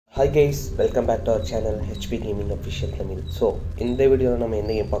Hi guys, welcome back to our channel HP Gaming Official Tamil. So, in this video we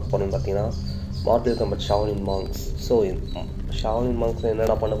will talk about Mortal Kombat Shaolin Monks. So, Shaolin Monks is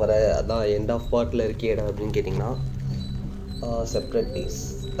the end of part separate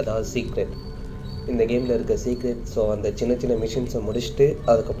piece. That is secret. In the game there is a secret. So, the சின்ன missions முடிச்சிட்டு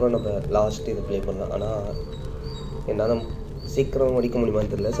அதுக்கப்புறம் நம்ம last இது play பண்ணலாம். ஆனா என்னால சீக்கிரம் முடிக்க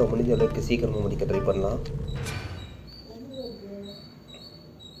முடியுமான்னு தெரியல. சோ முடிஞ்ச அளவுக்கு சீக்கிரமா முடிக்க ட்ரை பண்ணலாம்.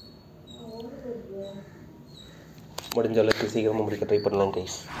 முடிஞ்ச அளவுக்கு சீக்கிரமா முடிக்க ட்ரை பண்ணலாம்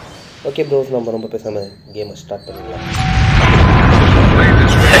गाइस. ஓகே bros, நம்ம ரொம்ப பேசாம கேமை ஸ்டார்ட் பண்ணலாம்.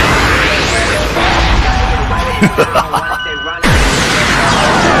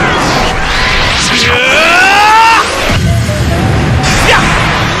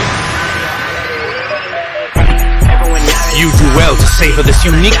 You do well to savor this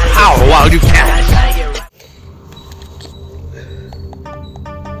unique power while you can.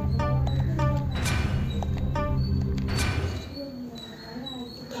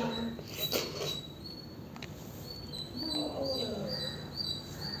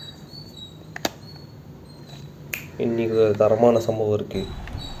 இன்னைக்கு ஒரு தரமான சம்பவம் இருக்கு.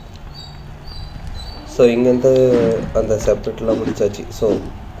 ஸோ இங்கேருந்து அந்த செப்ரேட்லாம் முடிச்சாச்சு. ஸோ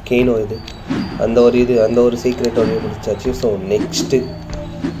கெய்னோ இது அந்த ஒரு சீக்ரெட் வரையும் முடிச்சாச்சு. ஸோ நெக்ஸ்ட்டு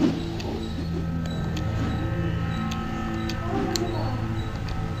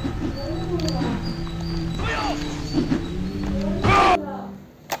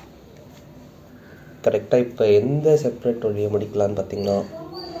கரெக்டாக இப்போ எந்த செப்ரேட் வழியை முடிக்கலான்னு பார்த்தீங்கன்னா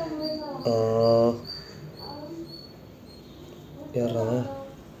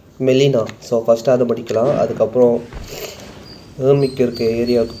மெலினா. ஸோ ஃபஸ்ட்டு அதை படிக்கலாம். அதுக்கப்புறம் ஏர்மிக் இருக்க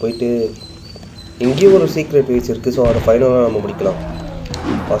ஏரியாவுக்கு போயிட்டு இங்கேயும் ஒரு சீக்ரெட் பேஜ் இருக்குது. ஸோ அதை ஃபைனலாக நம்ம முடிக்கலாம்.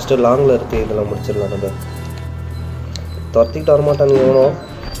 ஃபஸ்ட்டு லாங்கில் இருக்குது, இதெல்லாம் முடிச்சிடலாம். நம்ம துரத்திக்கிட்டு வரமாட்டாங்க எவனோ.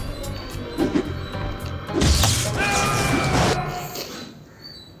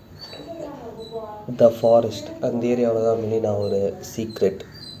 த ஃபாரஸ்ட் அந்த ஏரியாவில் தான் மெலினா ஒரு சீக்ரெட்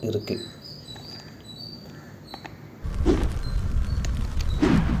இருக்குது.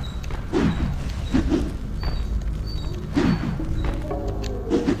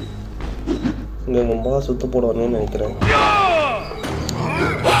 இங்கே ரொம்ப சுற்று போடுவானுன்னு நினைக்கிறேன்.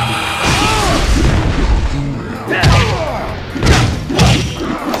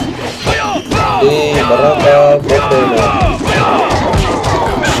 பராக்கா போட்டு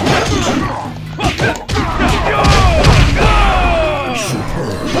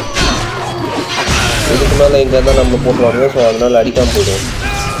இதுக்கு மேலே இங்கே தான் நம்ம போட்டுவாங்க. ஸோ அதனால அடிக்காமல் போயிடும்.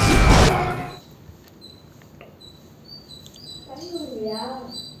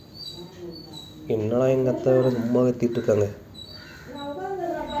 என்னடா எங்கள் அத்தை விட சும்மா கத்திட்டு இருக்காங்க.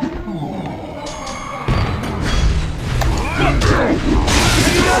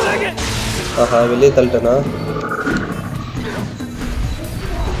 ஆஹா, வெளியே தள்ளிட்டேனா?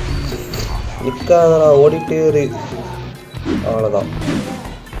 நிற்காதடா, ஓடிட்டே இரு. அவ்வளோதான்.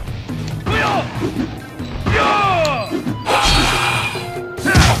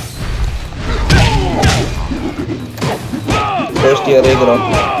 ஃபர்ஸ்ட் இயர் இருக்கிறோம்.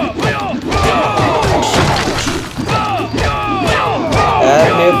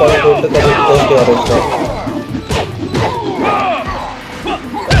 ஏர்லேயே பழம் போட்டு கண்டிப்பாக ஃபர்ஸ்ட் இயர் வச்சிட்டோம்.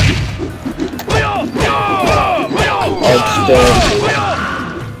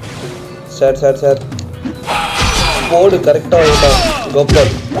 சார் போடு கரெக்டாக வந்துட்டான்.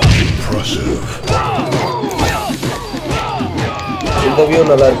 கோபால் இந்த வியூ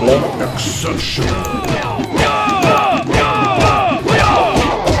நல்லா இருக்குல்ல.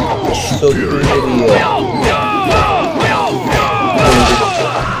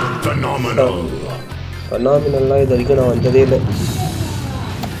 ஃபெனாமினல்லாம் இது வரைக்கும் நான் வந்ததே இல்லை.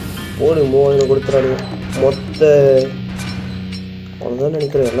 போடு 3000 கொடுத்துறானுங்க. மொத்த அவ்வளோதான்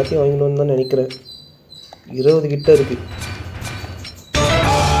நினைக்கிறேன். எல்லாத்தையும் வாங்கினோன்னு தான் நினைக்கிறேன். 20 கிட்ட இருக்கு.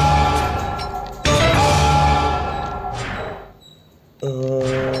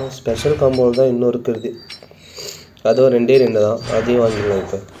 ஸ்பெஷல் காம்போவில் தான் இன்னும் இருக்கிறது. அதுவும் 2 தான். அதையும் வாங்கிடலாம்.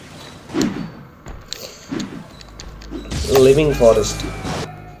 இப்போ லிவிங் ஃபாரஸ்ட்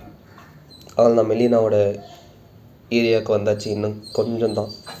அதில் நான் மெலினாவோட ஏரியாவுக்கு வந்தாச்சு. இன்னும் கொஞ்சம்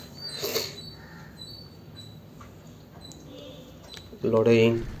தான்.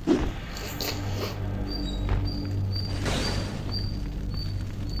 லோடிங்.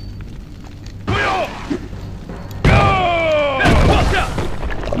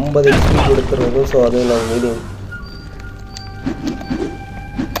 XP கொடுத்துருவோம். ஸோ அது நான் மீடியம்.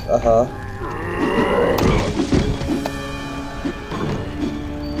 ஆஹா,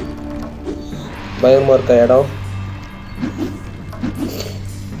 பயமாக இருக்க இடம்.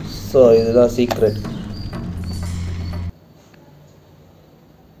 ஸோ இதுதான் சீக்ரெட்.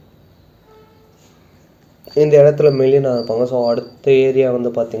 இந்த இடத்துல மெலினா இருப்பாங்க. ஸோ அடுத்த ஏரியா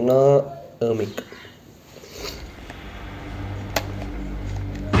வந்து பார்த்தீங்கன்னா ஹெர்மிக்.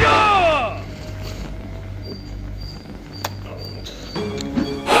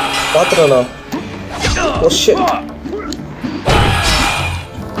 பார்த்துட்டானா? கொஷன்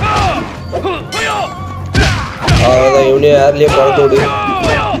அதான் இவனே ஏர்லேயே பழத்தோடு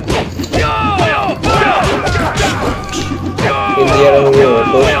இந்த இடம்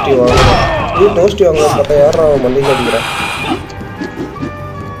டோஸ்டி வாங்கணும். டோஸ்டி வாங்க பார்த்தா யாரா மல்லிகை அடிக்கிறேன்.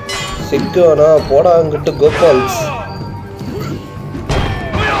 சிக்கு வேணா போடா அங்கிட்டு கோபால்ஸ்.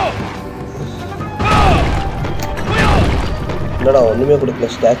 என்னடா ஒன்றுமே கொடுக்கல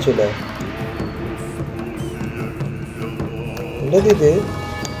ஸ்டாச்சுல. என்னது இது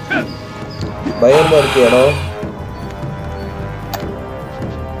பயமா இருக்கு இடம்.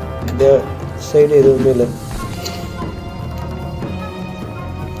 இந்த சைடு எதுவுமே இல்லை.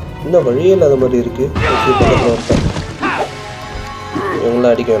 இன்னும் வழியே இல்லாத மாதிரி இருக்கு.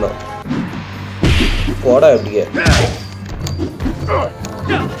 இவங்களாம் அடிக்க வேணாம். போடா எப்படிங்க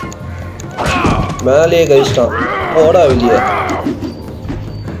மேலேயே கழிச்சிட்டான். போடா வெளியே.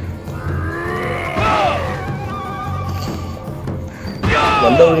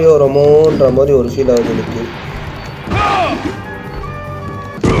 வந்த வழியோ ரமோன்ற மாதிரி ஒரு ஃபீல் ஆகுது எனக்கு.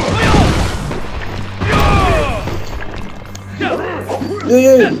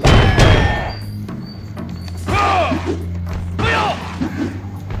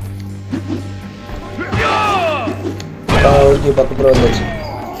 ஓகே பக்கத்தில் வந்துச்சு.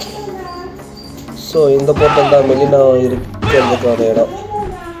 ஸோ இந்த போர்ட்டல் தான் மெலினா இருக்கிறதுக்கான இடம்.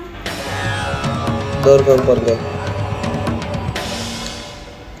 இருக்காங்க பாருங்க.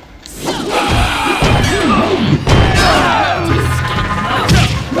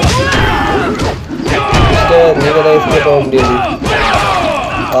 நீங்கள் தான் எஸ்கேப் ஆக முடியாது.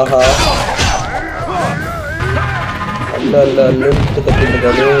 ஆஹா அல்ல அல்லன்ட்டு கட்டிட்டு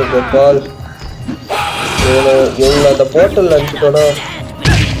இருக்காரு கோபால். இவங்களை அந்த போர்ட்டல் அனுப்பிட்டோன்னா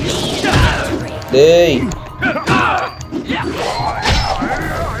டேய்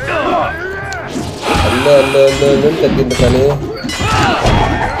அல்லன்னு கத்திட்டு இருக்கானே.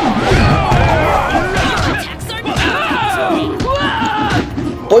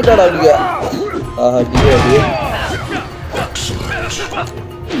 போயிட்டாடா அப்படியா? ஆஹா அப்படியே அப்படியே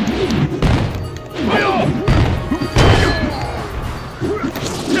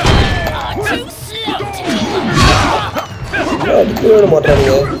அடிக்க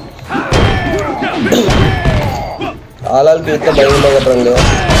மாட்டானுங்க. ஆளாளுக்கு வித்த பயங்கரமாக கட்டுறாங்க.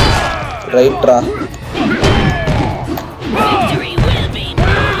 ரைட்ரா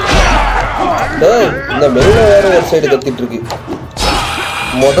டேய் இந்த மெயினாக வேற ஒரு சைடு கத்திட்டு இருக்கு.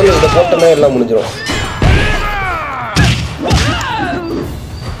 முதல்ல இதை போட்டோன்னா எல்லாம் முடிஞ்சிடும்.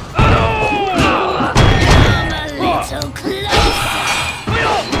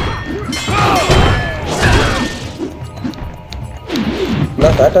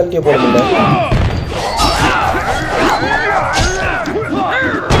 நான் ஃபேட்டாலிட்டியே போட முடியல.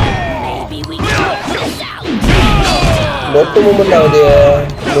 நொட்டு மூமெண்ட் ஆகுது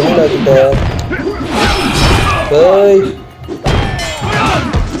மெலினா கிட்ட. ஏய்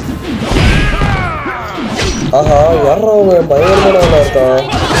ஆஹா யாரா அவன் பயங்கரமானவனா இருக்கான்.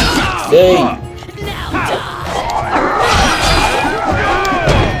 டேய்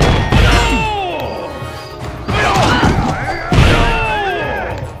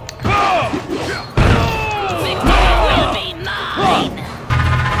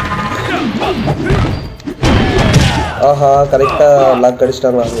ஆஹா கரெக்டாக லாக்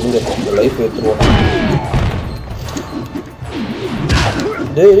அடிச்சிட்டாங்களா? எங்க லைஃப் எடுத்துருவோம்.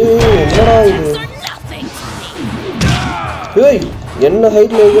 டேய் என்னடா இது? ஏய் என்ன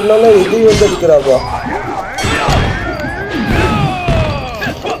ஹைட்ல இருக்கிறனால இது வந்து அடிக்கிறாப்பா.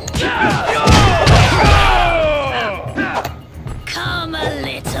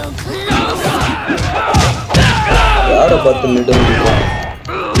 யாரை பார்த்து லிட முடியும்?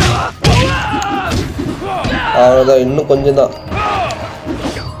 அவ்வளோதான் இன்னும் கொஞ்சம் தான்.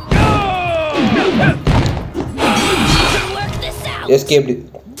 எஸ்கேப்டு.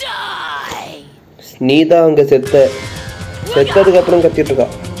 நீ தான் அங்கே செத்ததுக்கு அப்புறம் கத்திட்டு இருக்கா.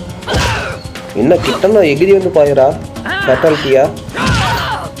 என்ன கிட்டனா எகிரி வந்து பாயரா ஃபேட்டாலிட்டியா?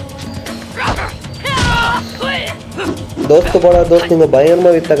 தோஸ்து போடா தோஸ்து இங்கே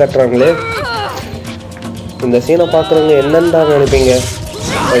பயங்கரமாக வித்த கட்டுறாங்களே. இந்த சீனை பார்க்குறவங்க என்னன்னு தான் நினைப்பீங்க.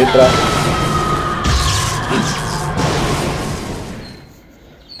 ரைட்ரா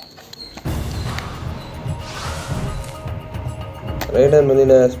Raiden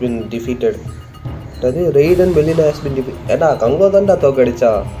Mileena has been defeated. அது Raiden Mileena has been defeated. ஏடா கங்கோ தான்டா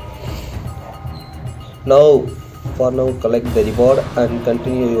தோக்கடிச்சா. Now for now collect the reward and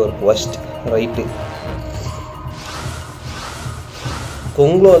continue your quest. Right.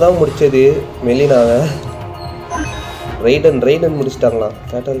 Congo தான் முடிச்சது மெலினாவை. Raiden முடிச்சிட்டாங்களா?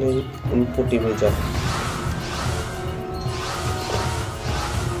 கேட்டல் இன்புட் இமேஜா?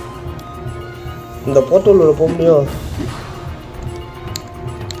 இந்த போர்ட்டல் உள்ள போக முடியும்.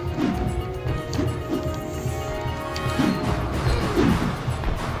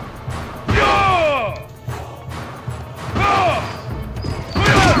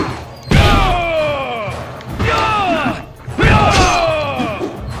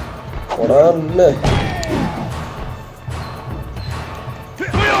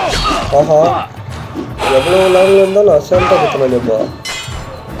 ஆஹா எவ்வளோ லாங்கில் இருந்தாலும் அசால்ட்டாக குத்தணும்ப்பா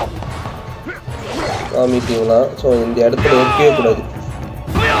காமிட்டீங்களா? ஸோ இந்த இடத்துல இருக்கவே கூடாது.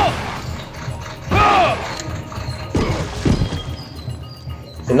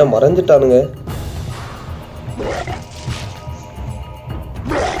 என்ன மறைஞ்சிட்டானுங்க?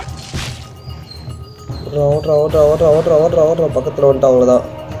 ஓட்டுறா பக்கத்தில் வந்துட்டு அவ்வளோதான்.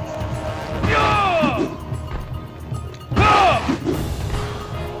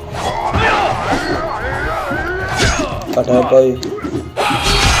 போய்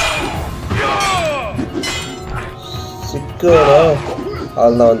சிக்கனா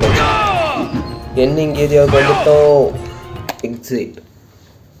அதுதான் வந்துச்சு. எண்டிங் ஏரியாவுக்கு வந்துட்டோம். எக்ஸிட்.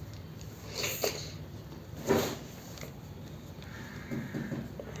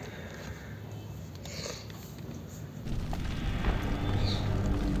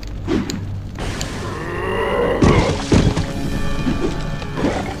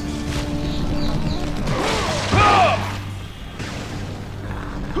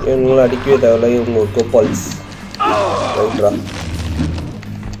 இவங்களும் அடிக்கவே தேவையில்லை. இவங்க கோபால்ஸ் ரைட்ரா.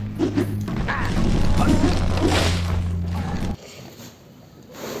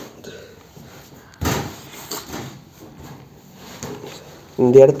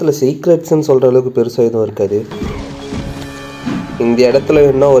 இந்த இடத்துல சீக்ரெட்ஸ்ன்னு சொல்கிற அளவுக்கு பெருசாக எதுவும் இருக்காது. இந்த இடத்துல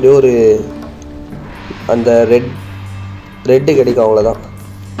என்ன ஒரே ஒரு அந்த ரெட்டு கிடைக்கும், அவ்வளோதான்.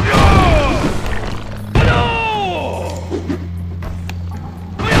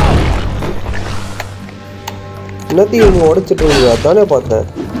 என்னத்தையும் இவங்க உடைச்சிட்டு இருந்தீங்க, அதானே பார்த்தேன்.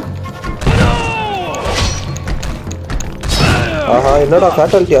 ஆஹா என்னடா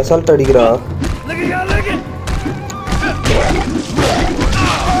ஃபேட்டாலிட்டி அசால்ட் அடிக்கிறா.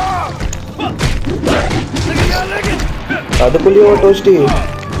 அதுக்குள்ளேயே Dosti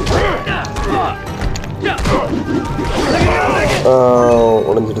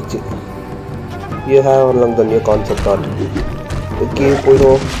உடஞ்சிடுச்சு. You have unlock the new concept art. Okay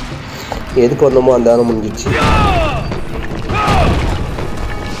போயிடுவோம். எதுக்கு வந்தோமோ அந்த ஆரம் முடிஞ்சிச்சு.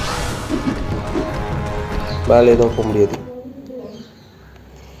 வேலை எதுவும் போக முடியாது.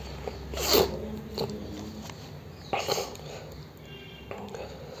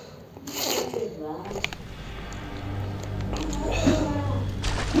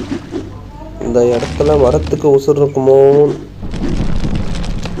 இந்த இடத்துல மரத்துக்கு உசுர் இருக்குமோ?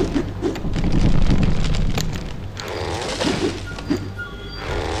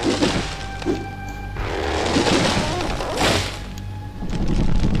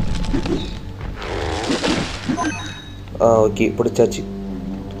 ஓகே பிடிச்சாச்சு.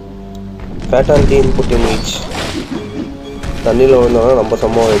 Fatality input image. தண்ணியில் விழுந்தோம்னா ரொம்ப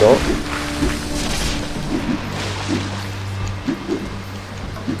சம்பவம் ஆகிடும்.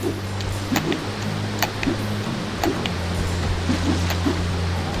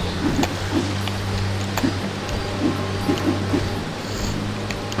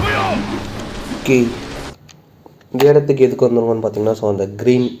 ஓகே இந்த இடத்துக்கு எதுக்கு வந்துருவோன்னு பார்த்தீங்கன்னா, ஸோ அந்த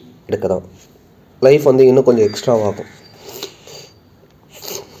க்ரீன் எடுக்க தான். லைஃப் வந்து இன்னும் கொஞ்சம் எக்ஸ்ட்ராவாகும்.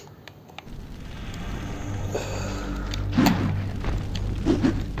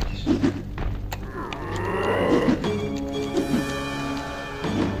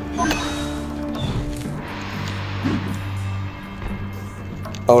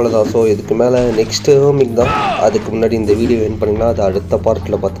 அவ்வளோதான். ஸோ இதுக்கு மேலே நெக்ஸ்ட்டு ஹோமிக் தான். அதுக்கு முன்னாடி இந்த வீடியோ என் பண்ணிங்கன்னா அது அடுத்த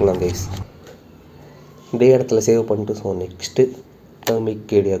பார்ட்டில் பார்த்துக்கலாம் கைஸ். இதே இடத்துல சேவ் பண்ணிட்டு ஸோ நெக்ஸ்ட்டு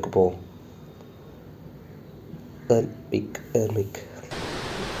ஹோமிக் ஏரியாவுக்கு போவோம். ஹோமிக்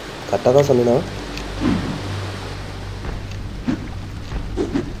கரெக்டாக தான் சொன்னீங்கன்னா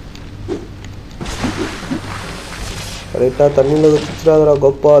கரெக்டாக தண்ணியில் குதிச்சிடாதடா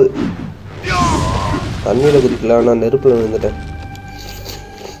கோபால். தண்ணியில் குதிக்கல, நான் நெருப்பில் விழுந்துட்டேன்.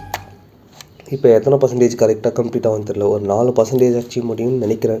 இப்போ எத்தனை பர்சன்டேஜ் கரெக்டாக கம்ப்ளீட் ஆகும்னு தெரியல. ஒரு 4% அச்சீவ் முடியும்னு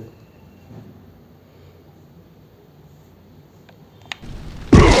நினைக்கிறேன்.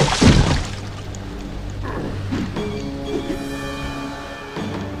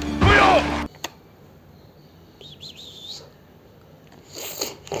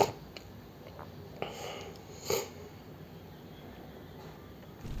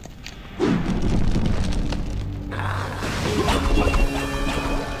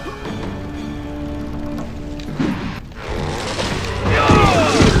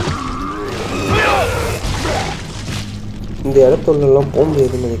 இந்த இடத்துலலாம் போக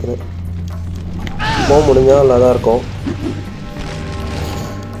முடியாதுன்னு நினைக்கிறேன். போக முடிஞ்சால் நல்லா தான் இருக்கும்.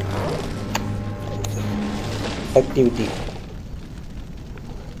 ஆக்டிவிட்டி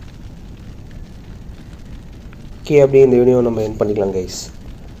ஓகே, அப்படியே இந்த வீடியோ நம்ம எண்ட் பண்ணிக்கலாம் கைஸ்.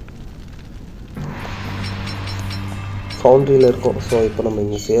 ஃபவுண்ட்ரியில் இருக்கும். ஸோ இப்போ நம்ம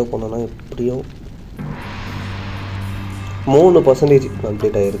இங்கே சேவ் பண்ணோன்னா எப்படியும் 3%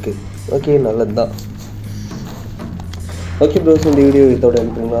 கம்ப்ளீட் ஆகிருக்கு. ஓகே, நல்லது தான். ஓகே ப்ரோஸ், இந்த வீடியோ இதோட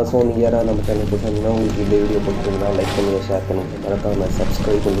எடுத்துங்களா. ஸோ நீங்கள் யாராவது நம்ம சேனல் போட்டீங்கன்னா உங்களுக்கு இந்த வீடியோ பிடிச்சிங்கன்னா லைக் பண்ணுங்கள், ஷேர் பண்ணுங்கள், மறக்காம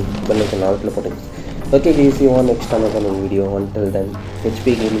சப்ஸ்கிரைப் பண்ணி பெல் ஐக்கன் ஆல்ல போட்டுங்க. Okay guys, see you on next time on a video. Until then,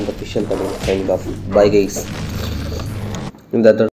 HP Gaming official signing off. Bye guys.